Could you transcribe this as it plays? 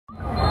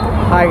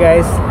Hi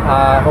guys,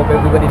 hope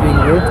everybody doing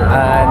good.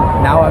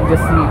 Now you can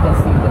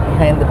see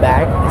behind the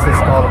back. This is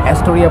called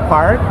Astoria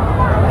Park,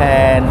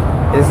 and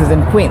this is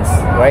in Queens,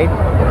 right?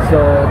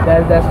 So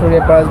that's the Astoria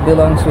Park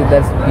belongs to.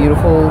 That's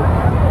beautiful.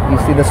 You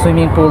see the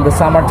swimming pool. The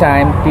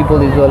summertime,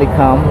 people usually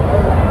come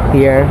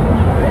here,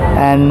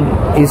 and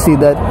you see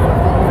the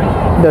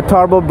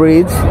Turbo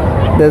Bridge.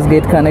 This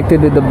get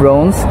connected with the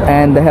Bronx,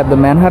 and they have the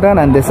Manhattan,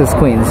 and this is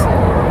Queens.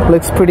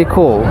 Looks pretty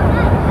cool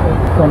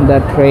from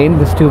that train.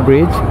 This two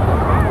bridge.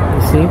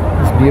 See,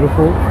 it's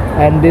beautiful,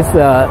 and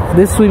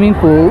this swimming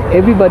pool,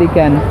 everybody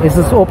can. It's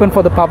just open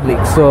for the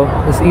public, so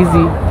it's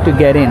easy to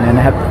get in and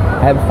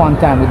have fun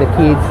time with the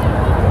kids.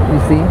 You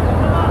see,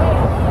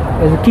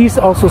 there's the kids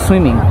also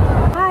swimming.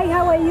 Hi,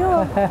 how are you?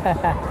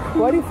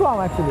 Where are you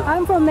from, actually?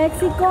 I'm from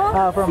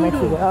Mexico. From City.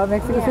 Mexico.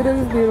 Mexico Yeah. City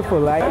is beautiful,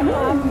 right? I'm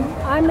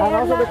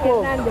Erla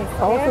Hernandez.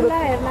 Erla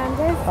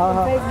Hernandez on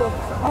Facebook.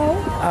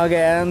 Oh.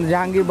 Okay, and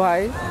Jahangir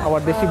bhai,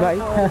 our Deshi bhai.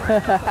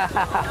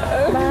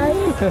 Bye.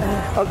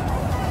 Okay.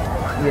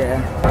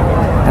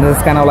 Yeah, and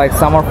it's kind of like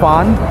summer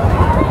fun.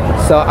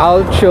 So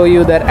I'll show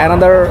you that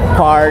another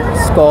part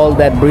is called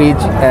that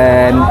bridge,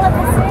 and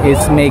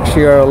it's make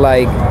sure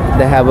like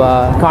they have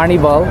a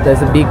carnival.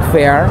 There's a big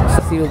fair.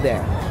 So see you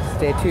there.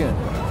 Stay tuned.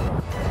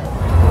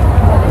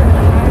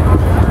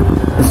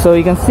 So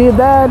you can see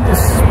that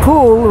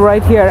pool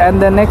right here, and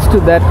then next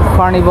to that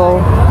carnival,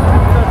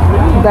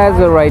 that's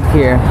right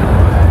here.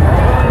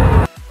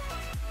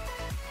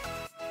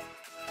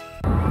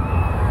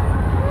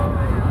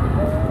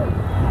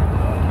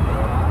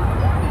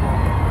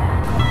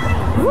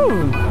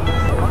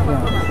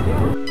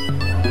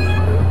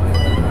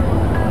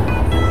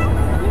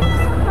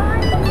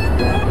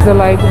 So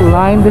like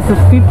line, this is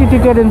 50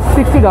 ticket and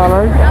 $60,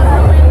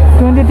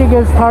 20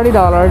 tickets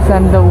 $30,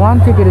 and the one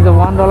ticket is a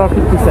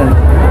 $1.50.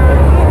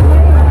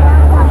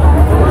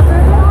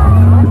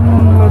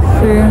 Let's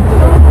see.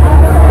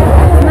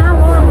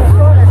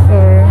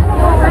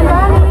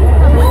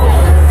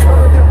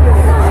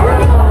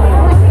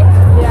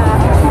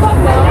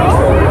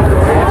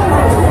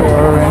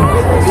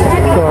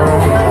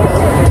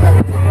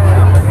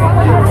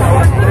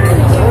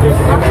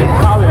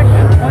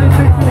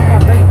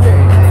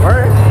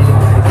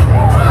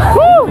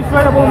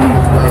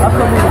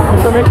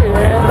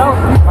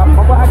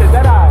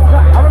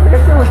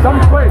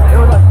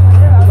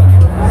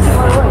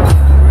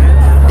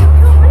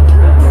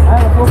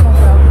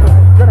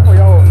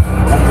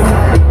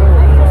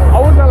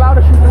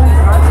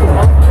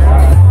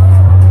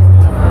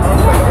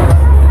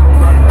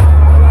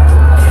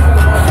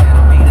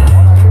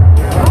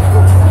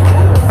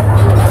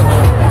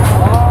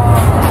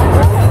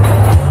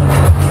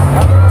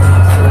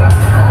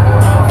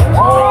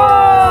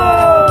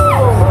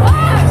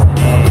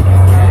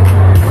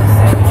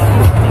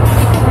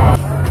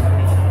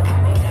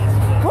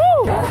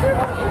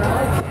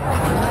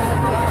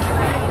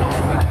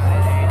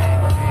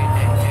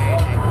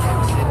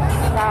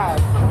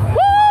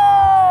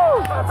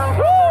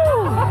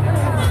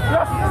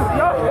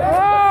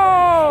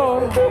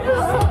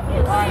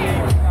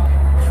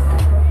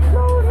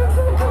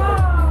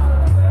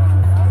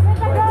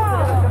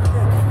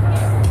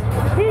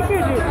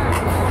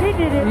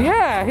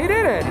 Yeah, he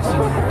did it.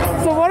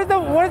 So what is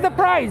the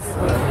prize?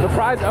 The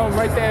prize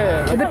right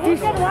there. The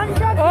t-shirt.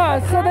 Oh,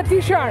 so the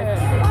t-shirt.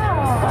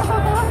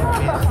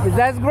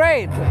 That's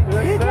great.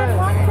 You get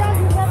one shot,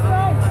 you get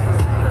right.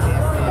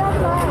 That's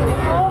right.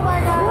 Oh my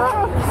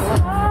God.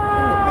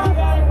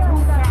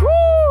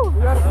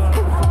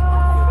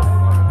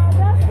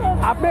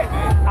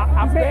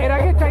 আপনি এর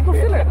আগে try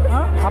করছিলেন?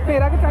 আপনি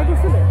এর আগে try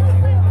করছিলেন?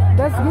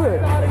 That's good.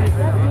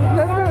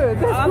 That's good.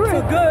 That's great.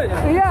 So good.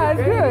 Yeah,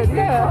 it's good.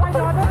 Yeah.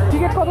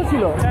 Ticket কত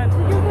ছিল?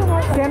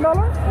 $10?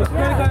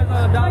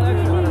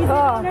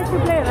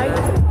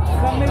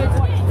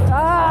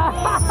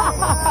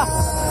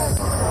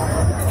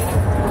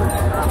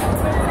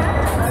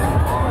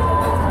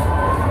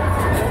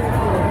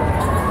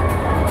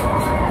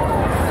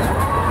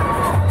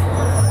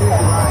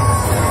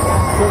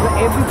 So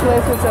every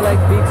place is a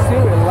like big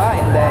serial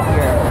line that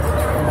here.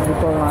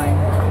 People line.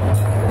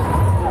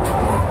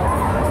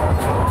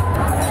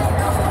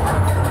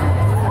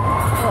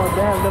 Oh,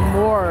 they have the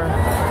more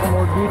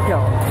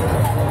detail.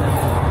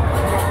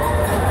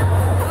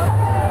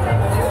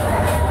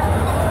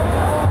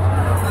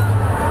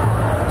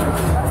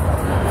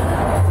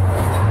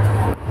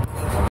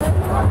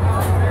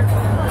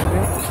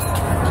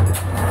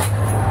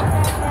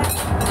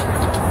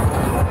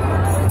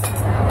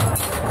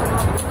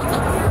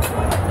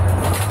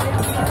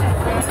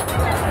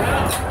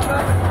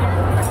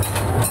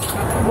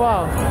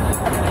 Wow.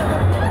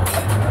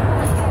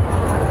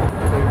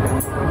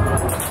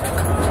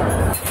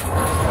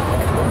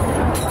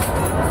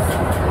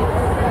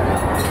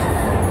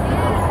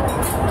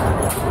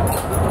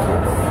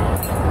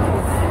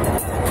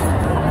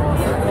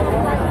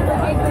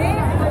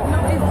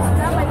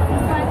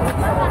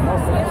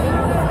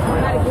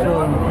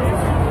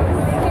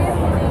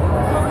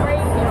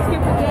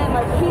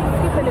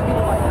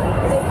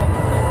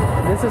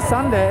 This is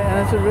Sunday and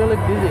it's really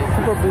busy,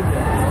 super busy.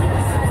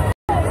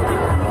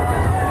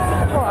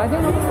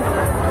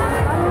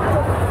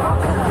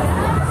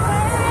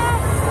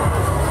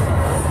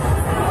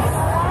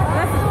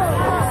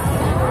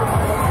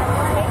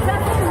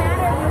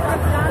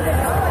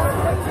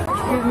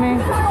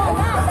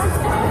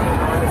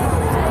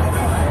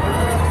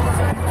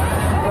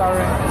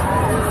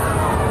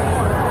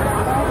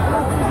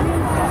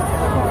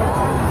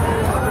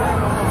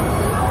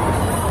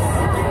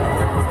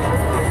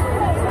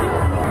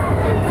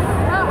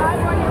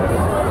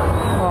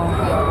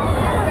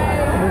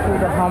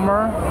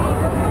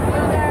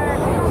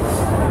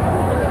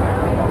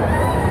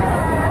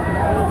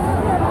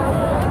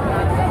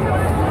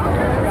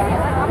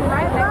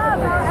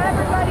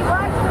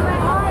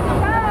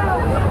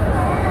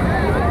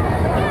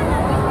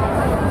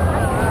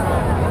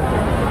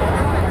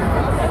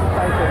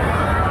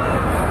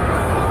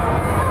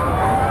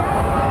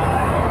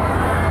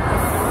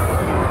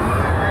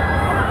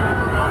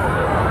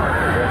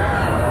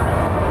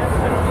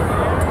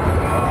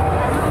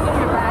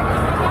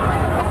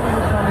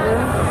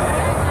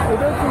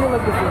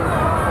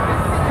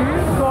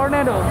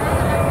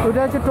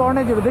 এটা হচ্ছে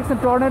tornado, দেখছেন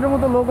টর্নেডোর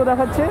মতো logo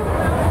দেখাচ্ছে।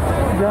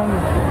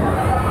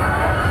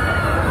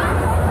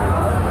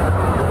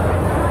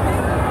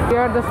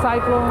 Here the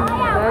cyclone,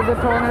 there's the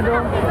tornado.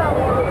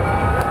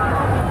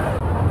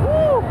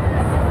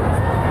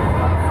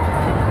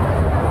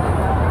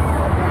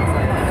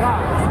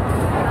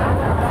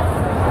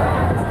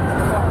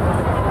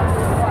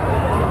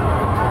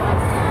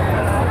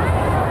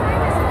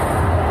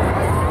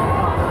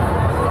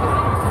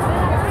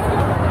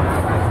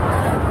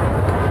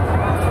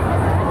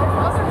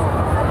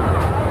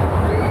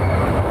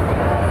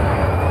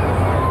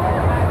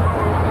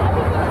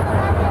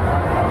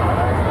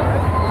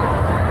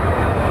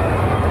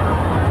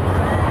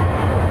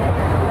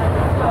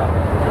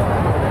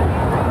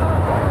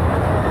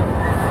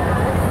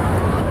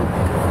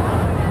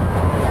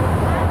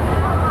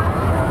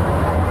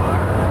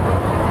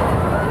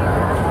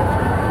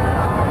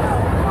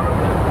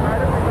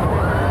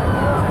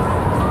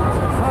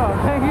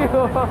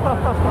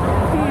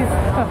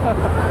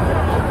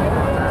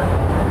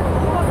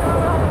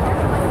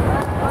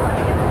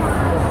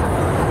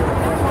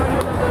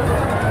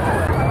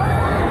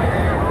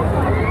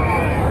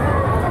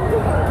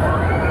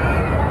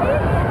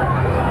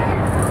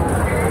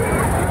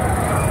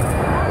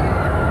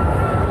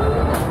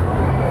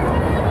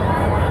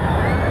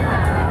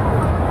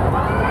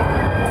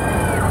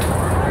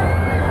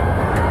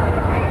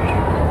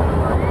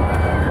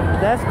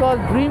 That's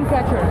called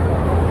Dreamcatcher.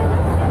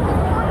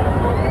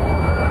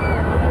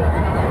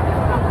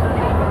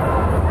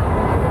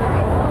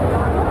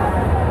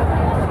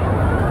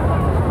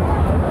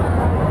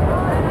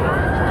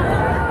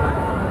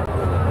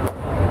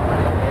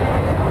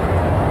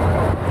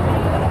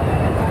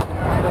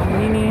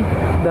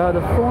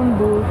 The phone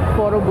booth,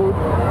 photo booth.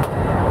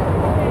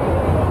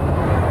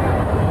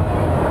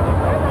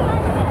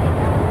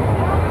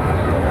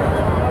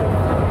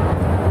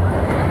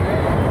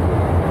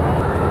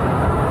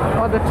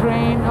 Oh, the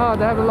train. Oh,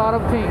 they have a lot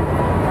of things.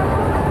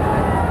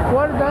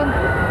 Well done.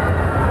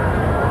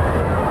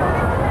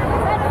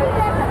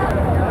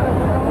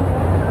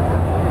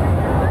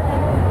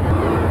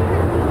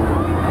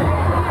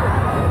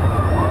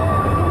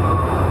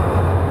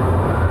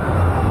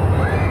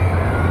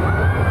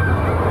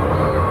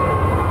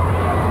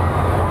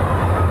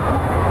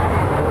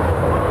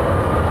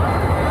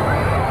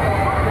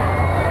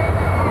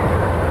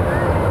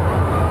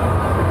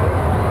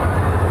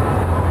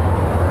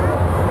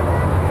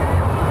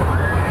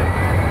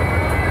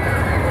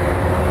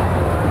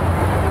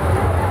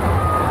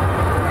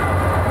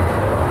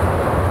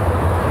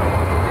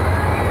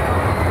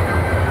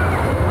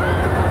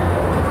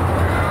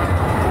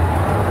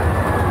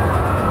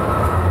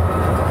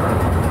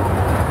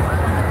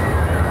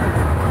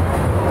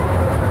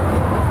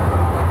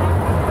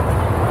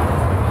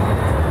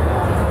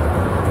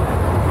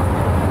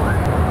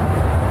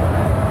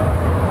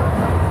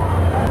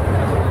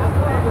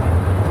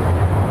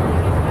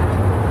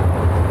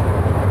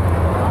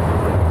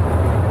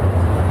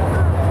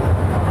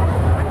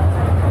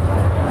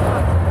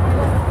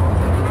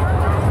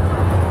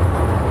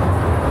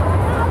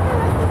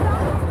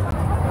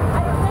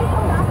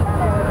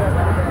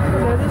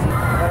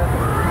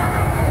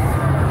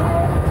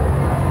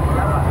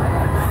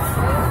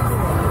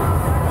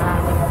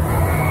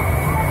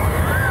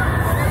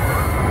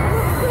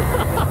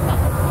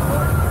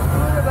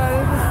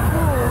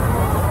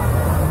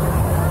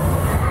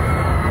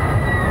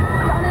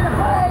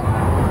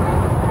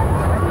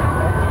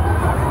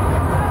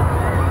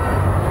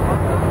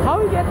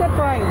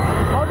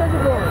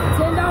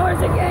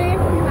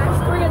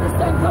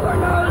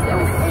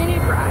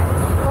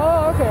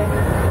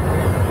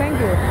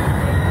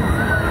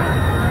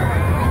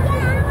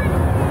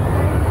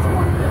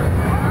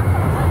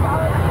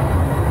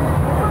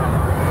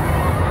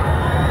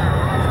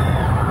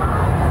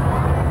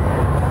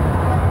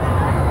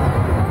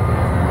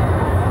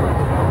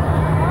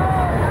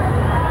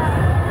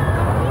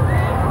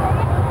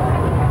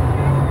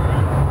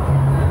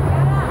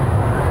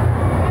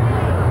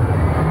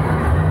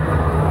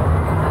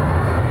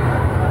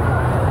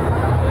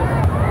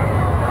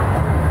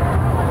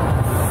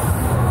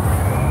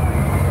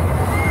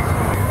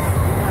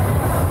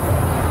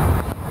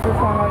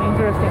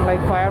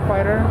 Like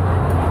firefighter,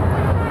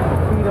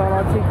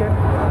 $3 ticket.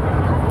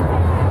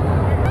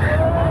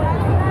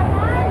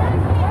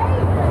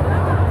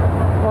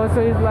 Also,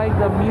 it's like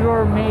the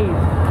mirror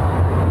maze.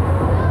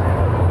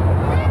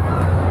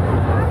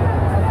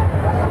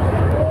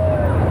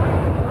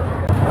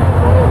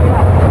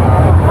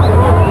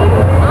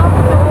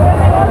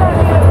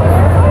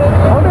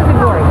 How does it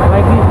work?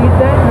 Like you eat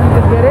that and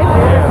you get it?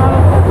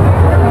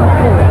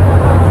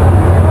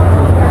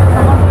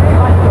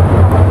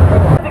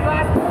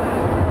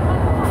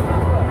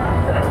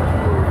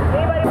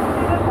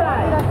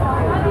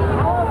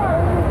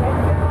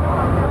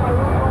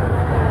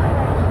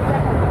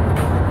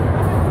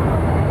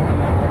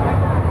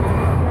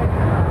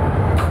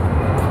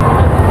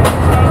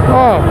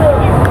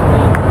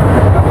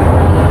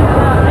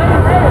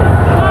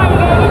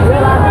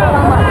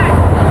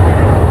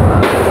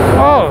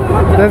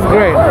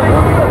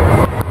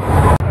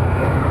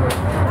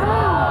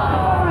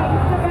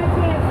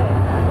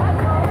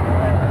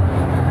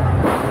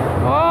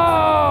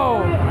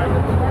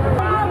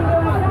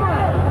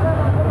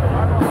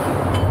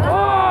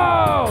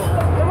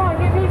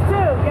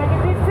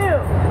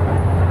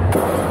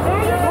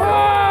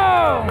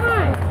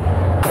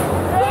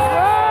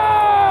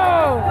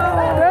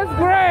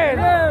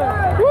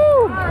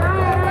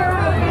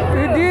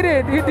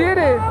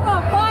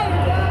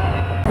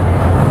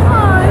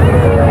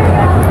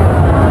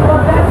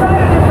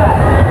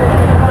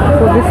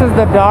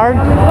 the dart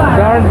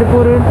they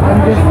put it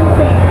and just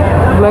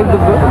like the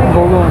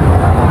balloon.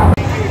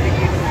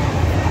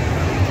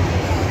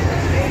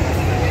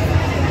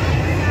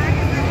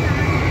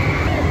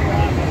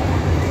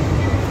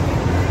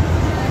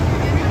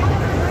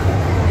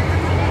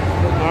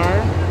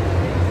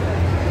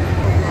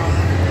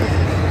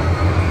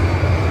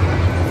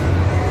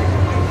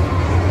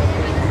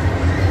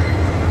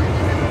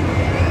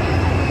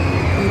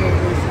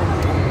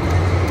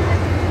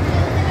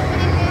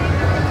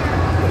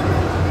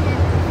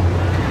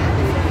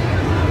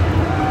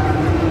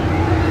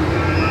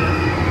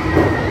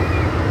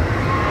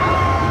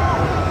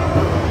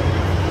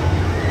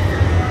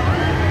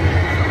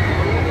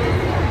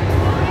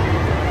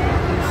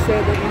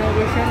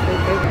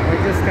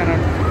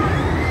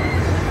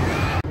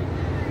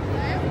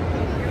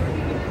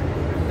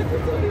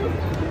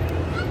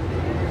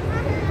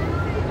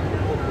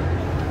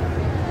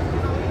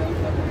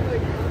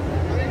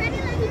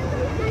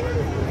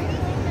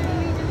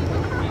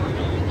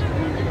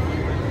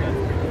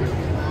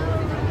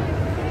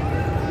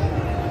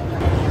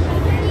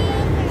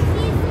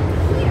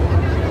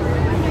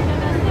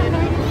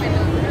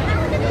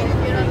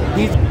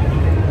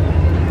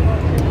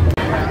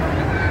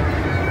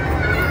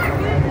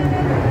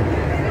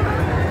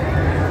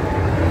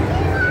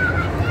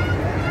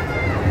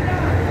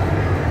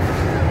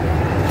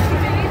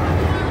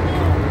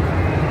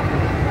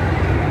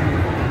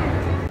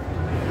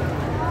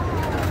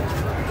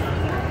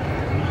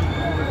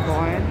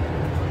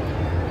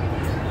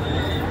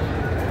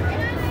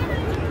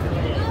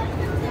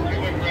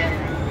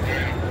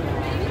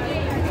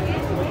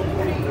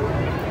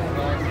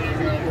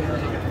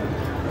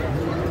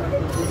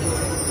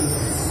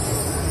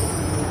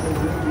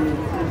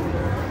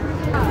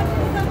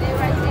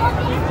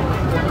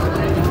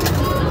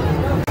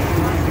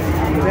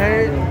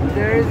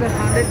 There is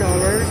 $100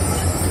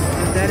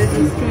 and that is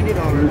just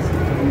 $20.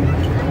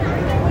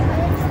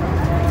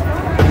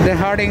 They're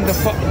hurting the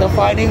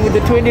fighting with the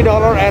 $20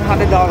 and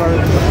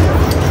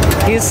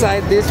 $100. His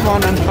side this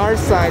one and her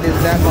side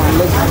is that one.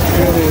 Looks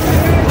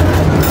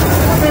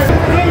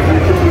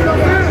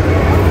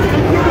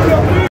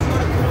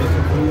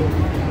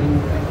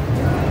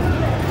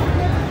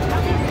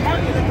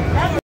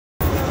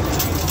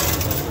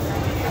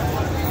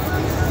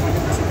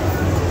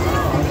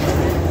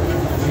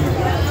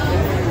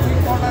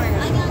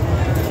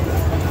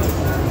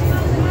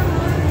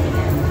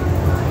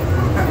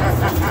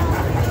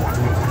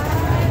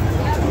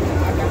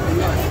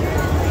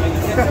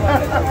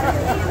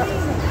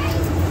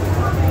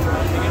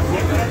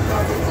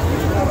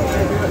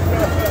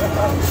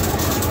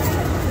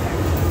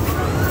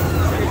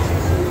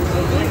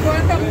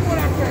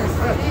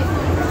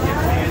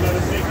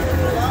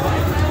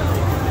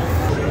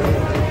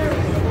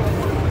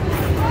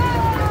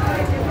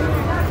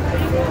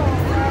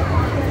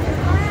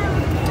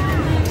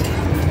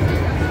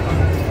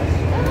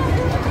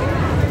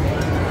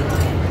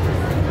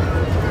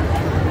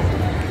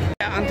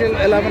until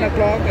 11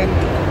 o'clock and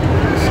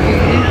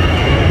skiing.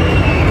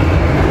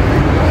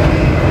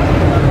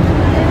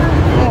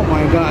 Oh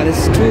my god,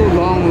 it's too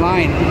long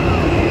line.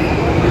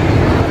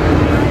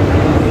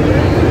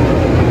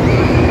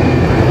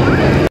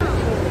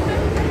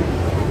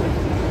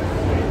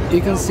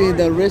 You can see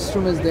the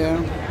restroom is there.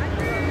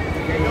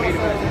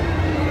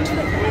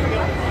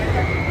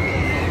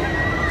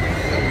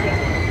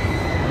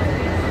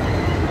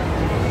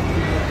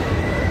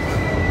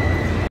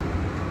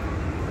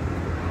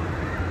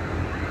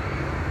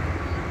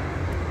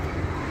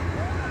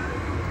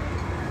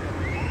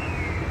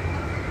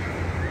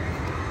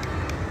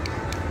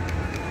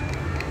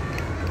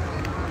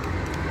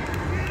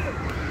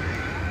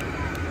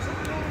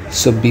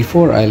 So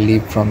before I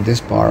leave from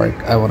this park,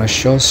 I want to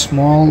show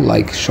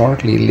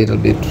shortly little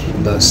bit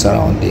the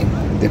surrounding,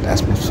 the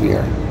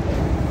atmosphere.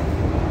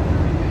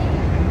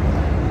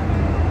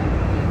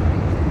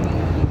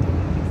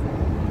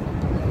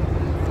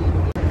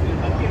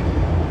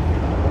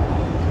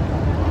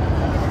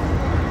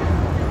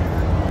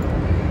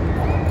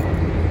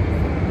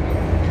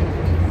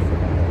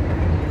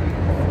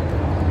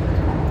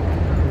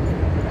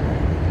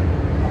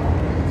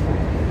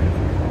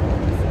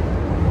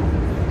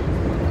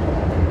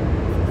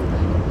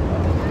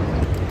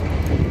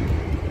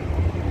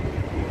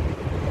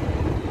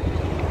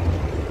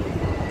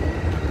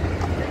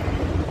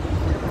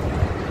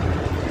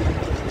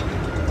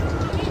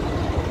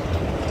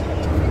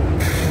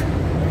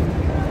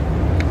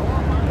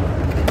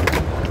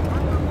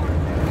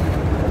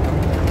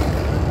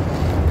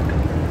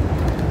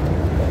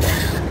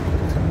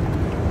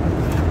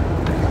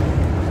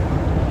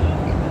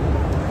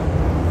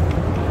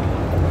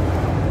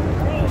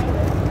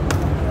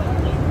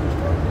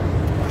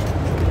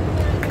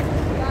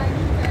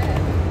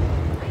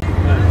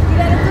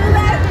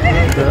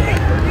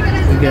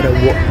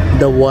 Get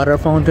the water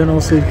fountain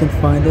also, you can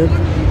find it.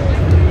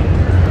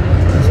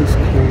 This is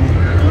cool.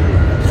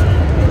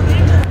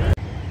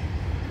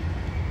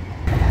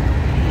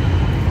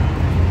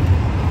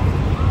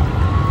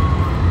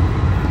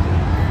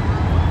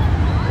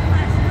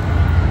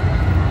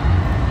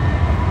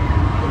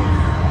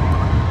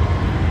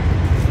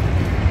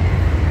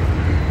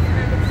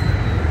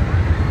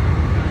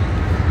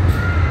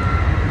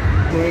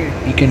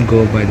 You can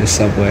go by the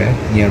subway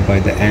nearby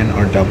the N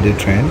or W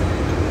train,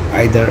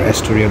 either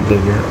Astoria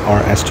Boulevard or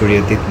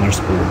Astoria Ditmars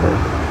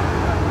Boulevard.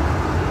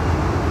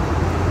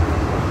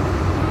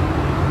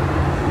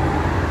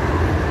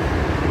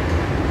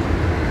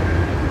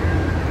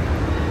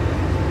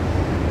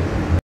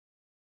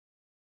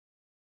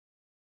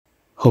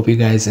 Hope you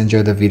guys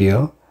enjoyed the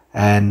video,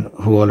 and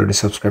who already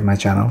subscribed my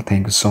channel,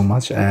 thank you so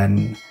much,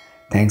 and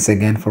thanks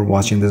again for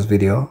watching this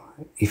video.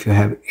 If you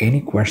have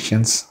any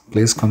questions,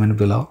 please comment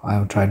below. I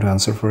will try to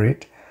answer for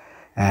it,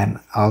 and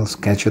I'll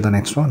catch you the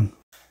next one.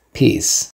 Peace.